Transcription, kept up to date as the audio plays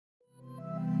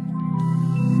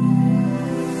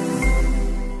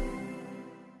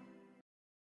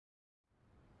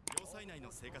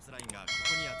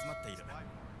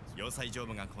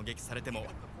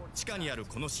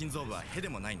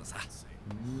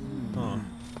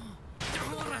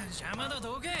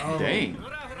Dang.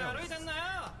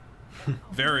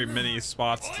 Very many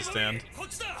spots to stand.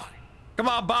 Come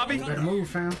on, Bobby. Better move,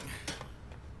 fam.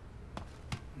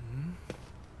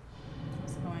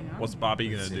 What's Bobby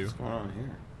gonna do? What's going on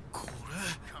here?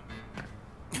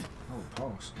 Oh,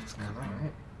 pause. What's going on,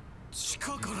 right?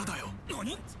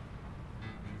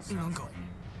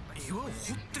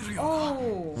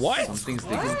 Oh. What? Something's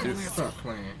digging through. Stop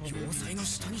playing.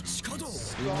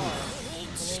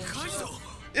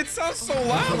 It sounds so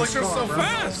loud, like they're so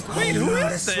fast. Wait, who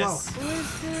is this? Who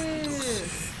is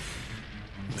this?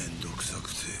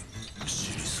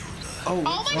 Oh,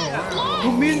 Oh my god!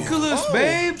 homunculus,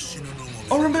 babe!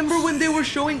 Oh, remember when they were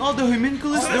showing all the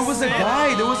homunculus? There was a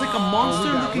guy, there was like a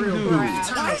monster-looking dude.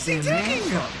 Why is he taking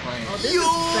him?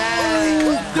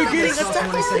 Yo! They're getting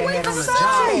attacked from the way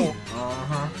outside!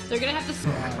 They're gonna have to.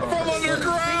 From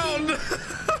underground!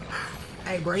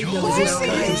 Hey, bro, he knows this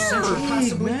guy Central,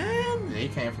 possibly. Man! Yeah, he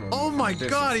came from. Oh my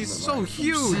god, he's so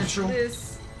huge! Central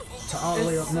This to all the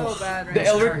way is up so north. bad right The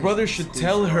now. Elric brothers should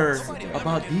tell her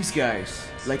about these guys.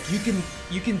 Like, you can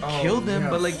kill them, yeah.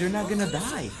 but like, they're not gonna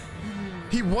die.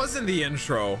 He was in the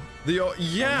intro. I ain't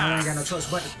Yeah. got no choice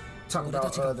but to talk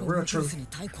about the real truth.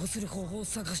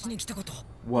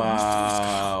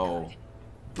 Wow.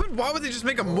 But why would they just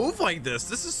make a move like this?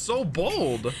 This is so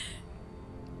bold.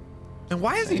 And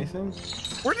why is he? Anything?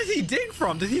 Where did he dig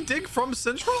from? Did he dig from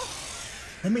Central?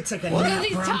 Let me take a What? nap, Is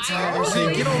he bro. I'm tired? tired. Or did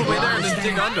he get all the way there and then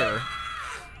dig under?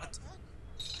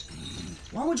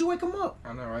 Why would you wake him up?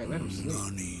 I know, right? Let him sleep.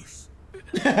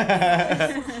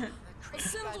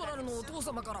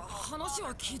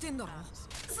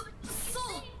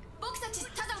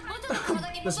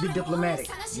 Let's be diplomatic.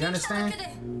 You understand?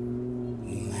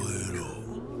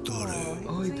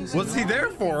 Oh, he does. What's he there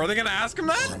for? Are they gonna ask him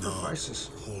that? Sacrifices.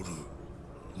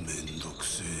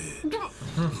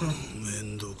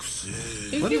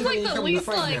 He seems like the Come least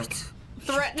fight him. like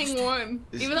threatening one.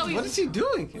 Even though What is he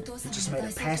doing? He just made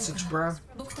a passage, bro.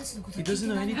 He doesn't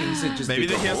know anything. He said just Maybe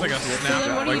dig that he has like a then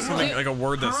snap, what do like you something, do? like a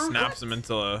word that snaps him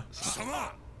into a.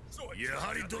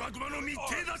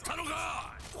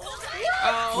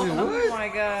 Oh my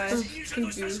gosh.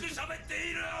 Confused.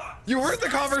 You heard the They're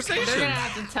gonna conversation.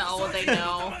 have to tell what they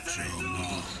know.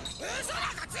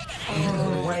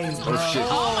 Oh, wait, bro.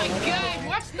 Oh my god,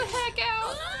 watch the heck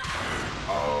out!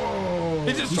 Oh.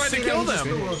 He just You tried to see kill that?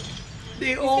 He them. just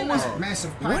They almost. threw a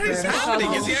massive What pipe is at him.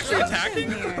 happening? Is he actually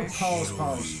attacking? Pause.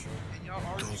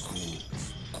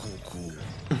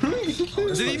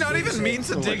 Did he not even mean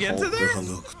to dig into there?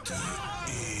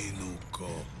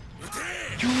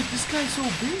 Dude, this guy's so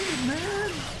big,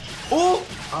 man. Oh!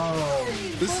 Oh.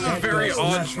 This is a very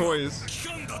odd choice.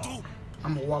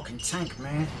 I'm a walking tank,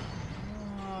 man.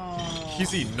 He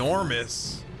He's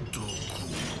enormous. don't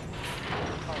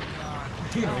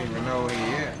even know where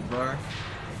he at, bro.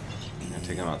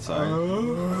 Take him outside.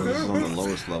 This is on the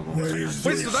lowest level. Wait,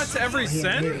 so that's every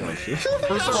cent?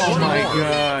 First of Oh all, my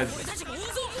god.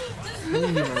 He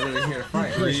ain't even really here to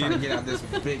fight. He's trying to get out this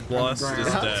big Lust is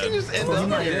underground. How did he dead. just end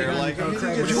up here? Like, What is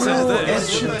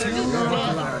this?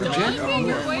 Blocking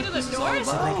your way to the door?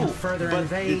 So they can further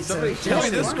invade. somebody so tell me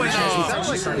this way now.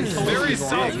 Very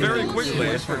south, very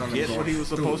quickly. forget what he was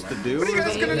supposed to do. What are you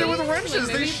guys gonna do with the wrenches?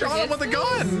 They shot him with a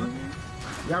gun.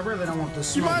 Y'all really don't want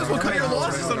this. You might as well smoke, cut your bro.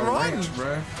 losses and run.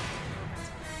 Bro.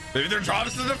 Maybe their job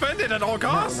is to defend it at all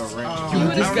costs. Dude,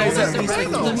 this guy's at least like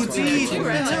 20 feet. Get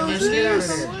out of there.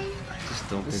 Just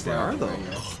don't think they are though.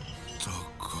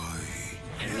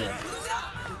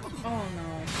 Oh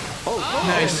no. Oh,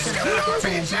 nice.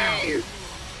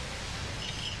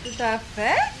 Did that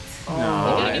affect? No,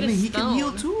 gotta I get a mean, he can stone.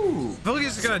 heal too. I feel like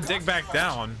he's just gonna dig back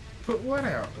down. Put what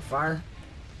out? The fire?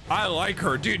 I like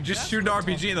her. Dude, just shoot an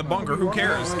RPG in the bunker. Who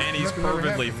cares? And he's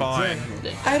perfectly fine.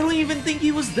 I don't even think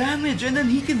he was damaged, and then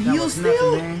he can That heal was nothing,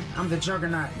 still. man. I'm the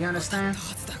juggernaut. You understand?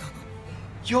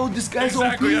 Yo, this guy's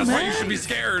Exactly, OP, that's why you man. should be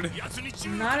scared.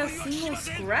 Not a single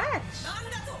scratch.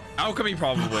 Alchemy,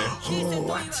 probably. Oh,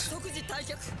 what?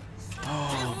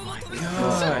 Oh my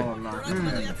Oh, god.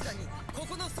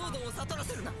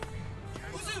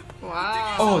 no.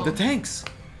 Wow. Oh, the tanks.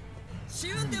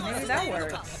 Maybe that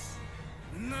works.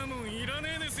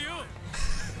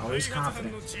 Always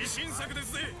confident.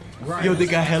 Right. Yo, they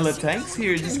got hella tanks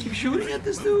here. Just keep shooting at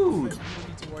this dude.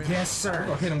 Yes, sir.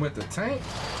 Go hit him with the tank.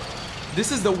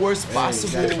 This is the worst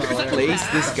possible that's place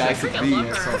this guy could be.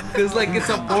 Cause like it's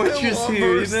a fortress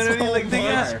here, you know what I mean? Like they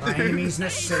got. By any means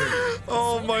necessary.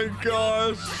 Oh my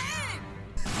gosh.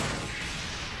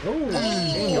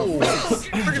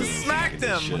 Freaking smacked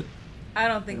him. Shit. I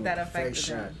don't think that Fake affected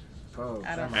shot. him. Pose.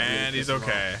 I don't And he's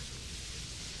okay.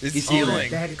 He's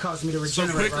healing. That had to cause me to So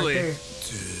regenerate quickly. right there.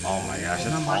 Oh my gosh,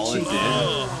 And on that's my all it cheek.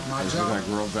 did. My It's jaw. gonna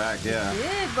grow back, yeah.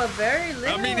 Did, but very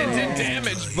little. I mean, it did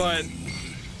damage, but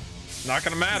not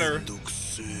gonna matter.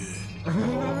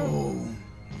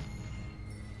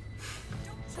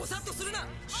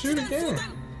 Shoot again.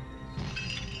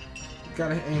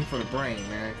 Gotta aim for the brain,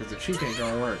 man, because the cheek ain't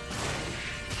gonna work.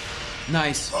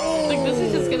 Nice. Like this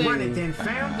is just Run gonna it then,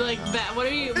 fam. like that. What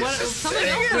are you? What? Something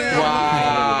else.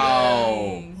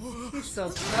 Wow. He's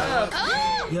so tough.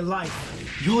 Your life.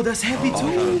 Yo, that's heavy too.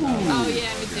 Oh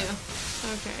yeah, me too.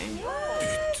 Okay.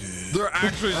 They're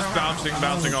actually just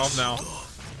bouncing off now.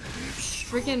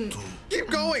 Freaking. Keep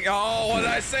going. Oh, what did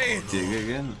I say? Dig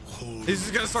again. He's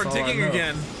just gonna start That's all I digging know.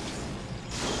 again.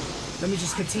 Let me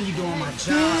just continue doing my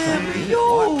job, man.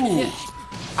 Yo.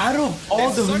 Out of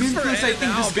all It the sucks for homunculus, I Ed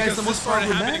think now this guy's because the this most started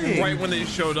happening problematic. right when they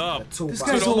showed up. This So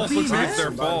guy's it almost OP, looks like it's their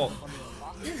man. fault.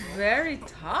 He's very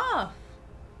tough.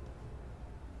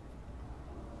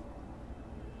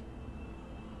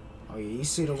 Oh yeah, you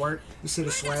see the work, you see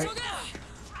the swag.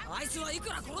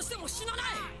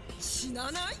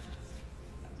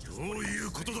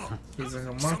 He's a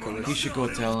homunculus. You should go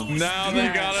tell him. Now they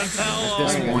gotta tell At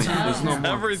this him point, there's no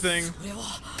more. everything.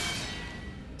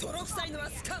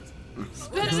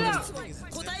 Spit it out.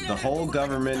 The whole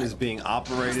government is being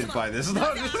operated by this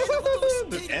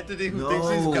this entity who thinks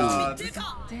he's God. It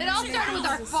all started with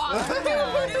our father.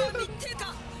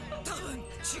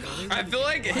 I feel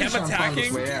like him He's trying to find his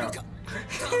attacking way out.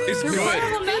 is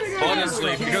good,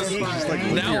 honestly, because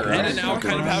now Ed and Al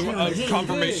kind of have a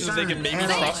confirmation that they can maybe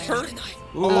trust her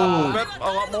a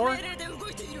lot more.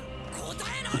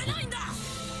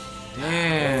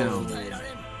 Damn. Cause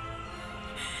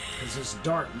it's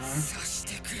dark, man.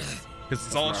 Because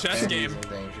it's all a chess game. In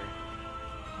danger.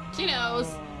 She knows.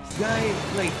 This guy,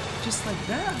 like, just like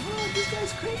that. Oh, this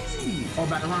guy's crazy. Oh,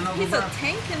 about to run over, He's bro. a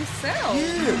tank himself.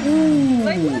 Yeah. Ooh.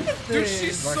 Like, look at Dude, this.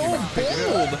 she's so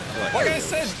bold. Like I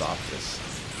said, Stop this.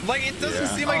 like it doesn't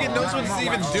Yeah. seem like it knows what it's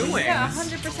even doing. Yeah,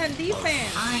 100%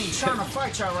 defense. I ain't trying to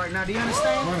fight y'all right now. Do you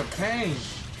understand? What a pain.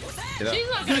 She's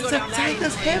not gonna go That's a down tank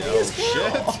that that's easy. heavy as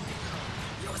hell.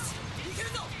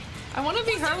 I want to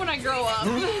be her when I grow up.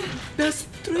 That's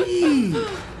 3. With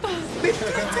 3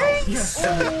 tanks.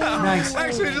 Nice.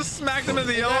 Actually, just smacked him in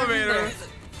the elevator.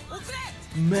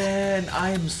 Man, I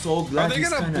am so Are glad they he's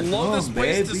gonna kinda blow this dumb,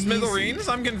 place to baby. smithereens?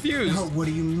 I'm confused. Oh, what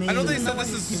do you mean? I know they said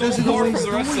this is so doesn't know far what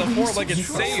from the he's rest of the doing. fort, He's like it's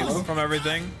so safe slow. from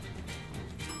everything.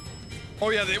 Oh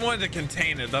yeah, they wanted to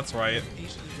contain it. That's right.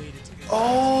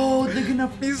 Oh, they're gonna.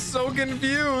 He's so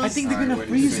confused. I think they're gonna Alright,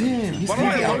 freeze wait, him. He's Why do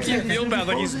gonna I be low-key outside, feel he's bad gonna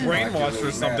like be he's frozen. brainwashed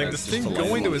or something? This thing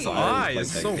going to his eye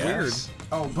is so weird.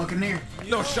 Oh, Buccaneer.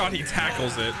 No shot, he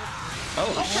tackles it.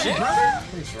 Oh shit.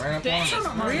 He's right up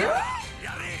on it. Really?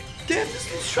 Damn, this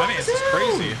is I strong mean, as it's hell.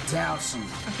 crazy. Douse him.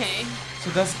 Okay. So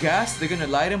that's gas. They're gonna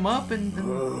light him up and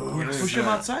push him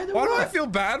outside. Or Why do I what? feel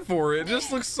bad for it? It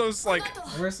just looks so like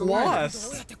Where's the light?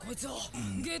 lost.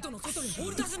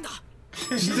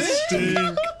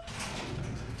 Stink.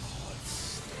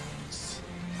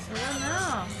 I don't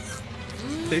know.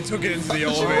 They took it into the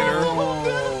elevator.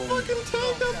 Fucking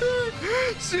tank up there.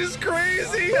 She's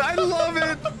crazy. I love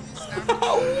it.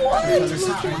 Just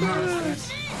hot one, huh?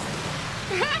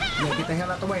 Yeah, get the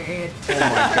hell out the way, Ed. Oh my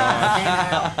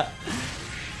god.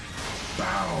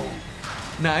 Bow.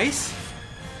 Nice.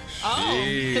 Oh,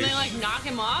 Jeez. can they like knock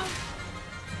him off?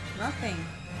 Nothing.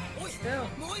 Still.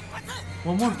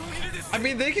 One more. I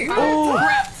mean, they can. Oh.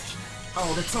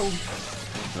 Oh, the toe.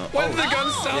 Why did the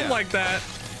guns sound like that?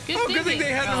 Good Oh, good thing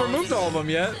they hadn't removed all of them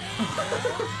yet.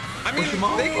 I mean, him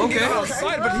off? they can get Okay.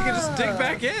 outside, but he can just dig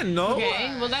back in, no?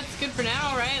 Okay, well that's good for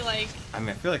now, right? Like, I mean,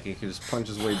 I feel like he could just punch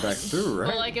his way back through, well,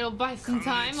 right? like it'll buy some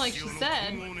time, like she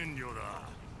said.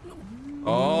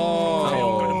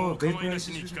 Oh.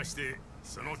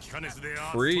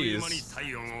 Freeze.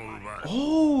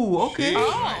 Oh, okay.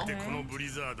 Oh,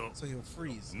 So he'll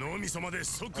freeze.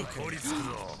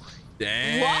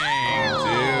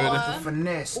 Dang, The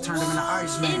finesse turned him into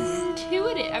Iceman.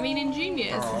 intuitive. I mean,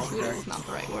 ingenious. Oh, okay. Intuitive is not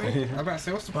the right word. I'm about to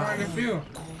say, what's the point of the view?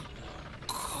 dude.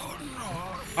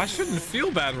 I shouldn't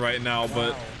feel bad right now,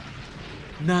 but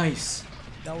Nice.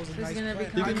 That was a Who's nice gonna break.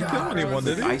 he become didn't kill anyone,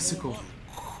 did he? Icicle.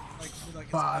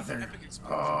 Father.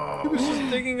 He was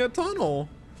just digging a tunnel.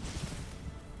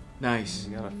 Nice.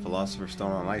 You got a philosopher's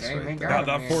stone on ice Dang, right they there. got God,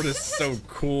 that him, fort man. is so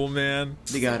cool, man.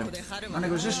 They got him. My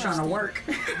nigga was just trying to work.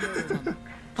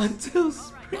 Until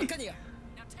spring.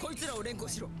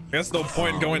 There's no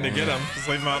point in going to get him. Just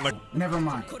leave him out in the. Never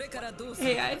mind.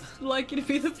 Hey, I'd like you to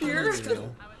be the Fuhrer.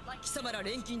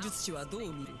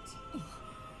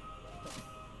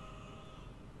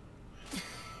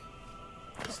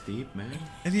 It's deep, man.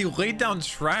 And he laid down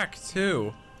track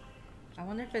too. I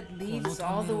wonder if it leads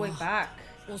all the way back.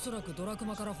 It was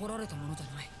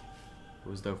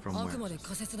though from where?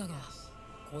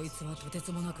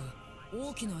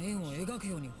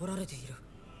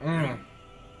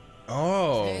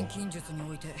 Oh.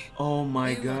 Oh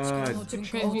my god. The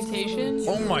transmutation?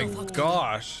 Oh my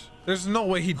gosh. There's no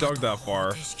way he dug that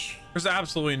far. There's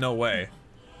absolutely no way.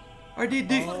 Are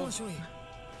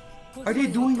they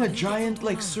doing a giant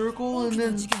like circle and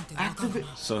then activate?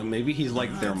 So maybe he's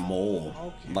like their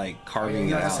mole, like carving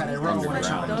it out underground.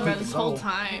 Done this whole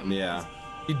time. Yeah.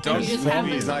 He And does. he just Maybe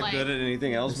happens he's to, not like, good at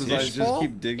anything else besides just Ishfall?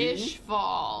 keep digging.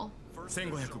 Ishfall.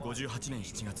 1558年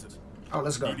7月 Oh,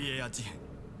 let's go. リビエア事変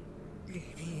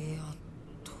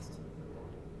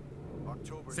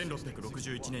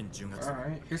1661年10月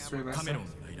Alright, history カメロ lesson. ン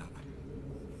内乱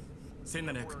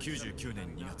1799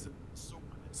年2月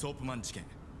ソープマン事件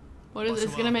What is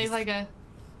this gonna make like a...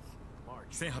 Oh,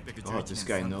 this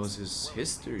guy knows his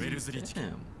history.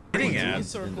 Damn. Hitting at.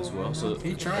 As well. So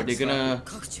are they gonna?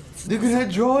 They're gonna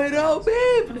draw it out,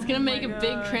 babe. It's gonna make a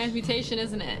big transmutation,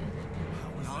 isn't it?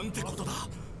 なんてことだ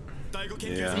第五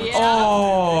研究 Yeah. 所 Yeah.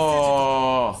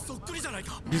 Oh. そっくりじゃない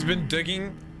か He's been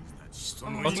digging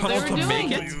a tunnel were to make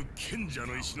doing it.賢者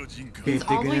の石の人格 Babe,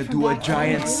 they're gonna do a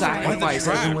giant sacrifice.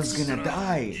 Everyone's gonna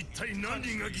die. 一体何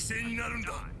人が犠牲になるん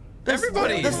だ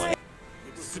Everybody.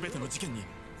 全ての事件に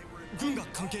軍が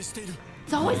関係している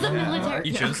It's always the military.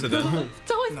 Each incident.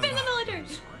 It's always been the military.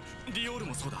 リオール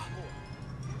もそうだ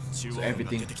中央 So 軍が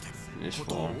everything 出てきてこ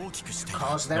とを大きくしている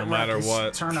Cause that No matter ruckus,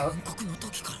 what. turn up.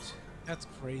 That's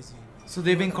crazy. So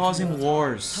they've been causing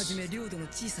wars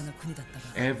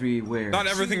everywhere. Not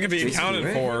everything can be accounted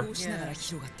for.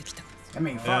 I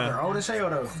mean, fuck, they're old as hell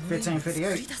though.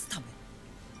 1558.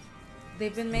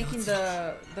 They've been making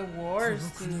the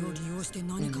wars to...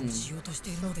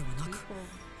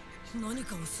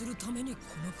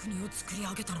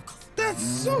 That's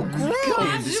so God,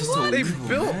 gross. this is so They evil,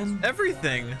 built man.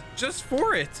 everything just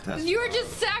for it. You were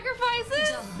just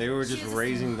sacrifices? They were just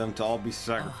raising them to all be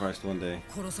sacrificed one day.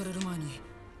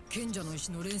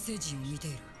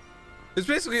 It's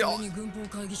basically all.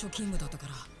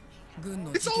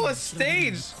 It's all a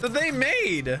stage that they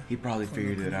made. He probably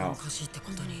figured it out.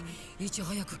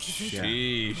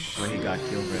 Sheesh. When he got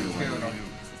killed right away.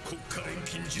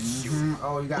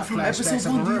 Oh, you got From flashbacks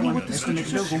episode of the 1, real one. with the That's when they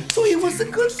scripture. do. So he was a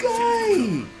good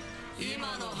guy.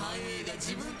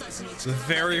 The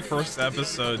very first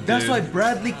episode, dude. That's why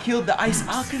Bradley killed the Ice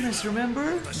Alchemist,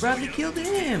 remember? Bradley killed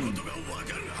him.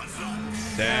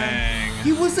 Dang.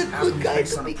 He was a good guy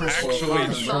to begin with.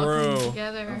 Actually true.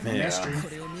 Together. Yeah. That's...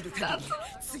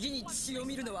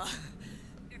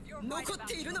 Oh my god.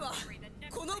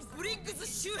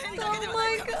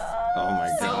 Oh my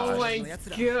Oh gosh. my god.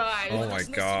 Oh my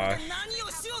gosh.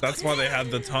 That's why they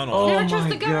had the tunnel. Oh Never trust my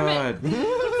the government. god.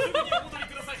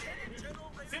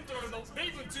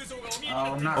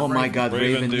 Oh, not Oh my Raven. god,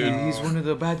 Raven, Raven, dude. he's one of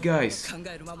the bad guys.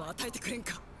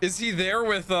 Is he there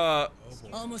with Oh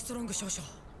one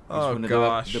of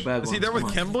gosh. the bad Is he ones, there with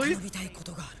come on. Kimberly?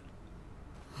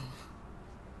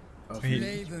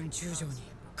 He-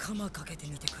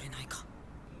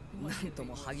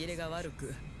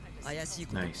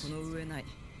 Nice.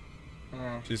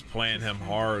 She's playing him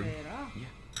hard.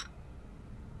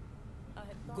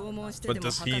 But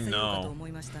does he know?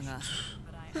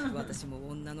 The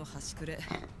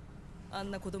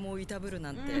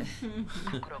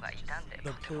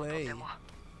play.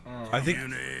 I think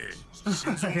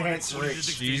That's rich.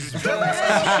 she's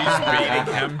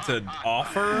baiting him to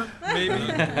offer, maybe?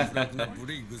 ブ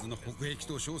レイグズの北壁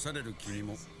と称される君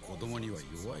も子供には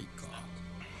弱いか。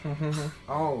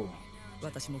 Oh.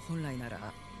 私も本来なら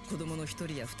子供の一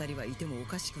人や二人はいてもお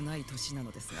かしくない年な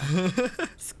のですが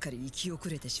すっかり生き遅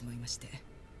れてしまいまして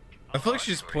I feel like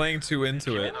she's playing too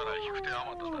into it.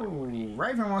 Ooh,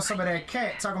 Raven wants some of that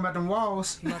cat talking about them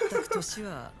walls. 全く年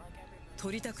は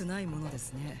取りたくないもので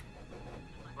すね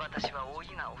私は老い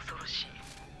が恐ろしい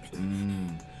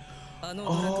あのド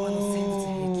ラクマの生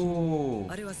物兵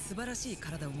器あれは素晴らしい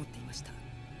体を持っていました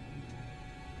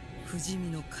不死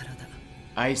身の体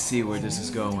I see where this is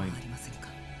going.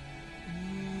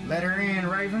 Let her in,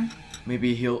 Raven.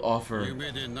 Maybe he'll offer.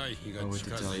 夢でない日が I would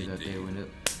近 to tell づ you い that て they いる win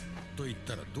it. と言っ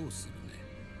たらどうするね。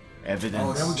 Evidence.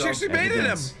 Oh, there we go. She actually baited him.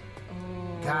 Evidence.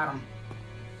 Got him.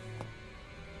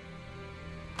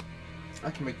 I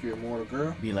can make you immortal,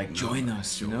 girl. Be like, join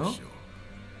us, you know?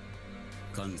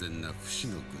 完全な不死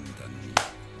の軍団に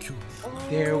今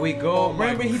日 There we go. Oh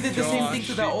my Remember, he did the same thing gosh,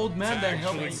 to that old man that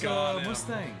actually helped got him.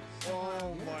 Mustang.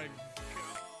 Oh my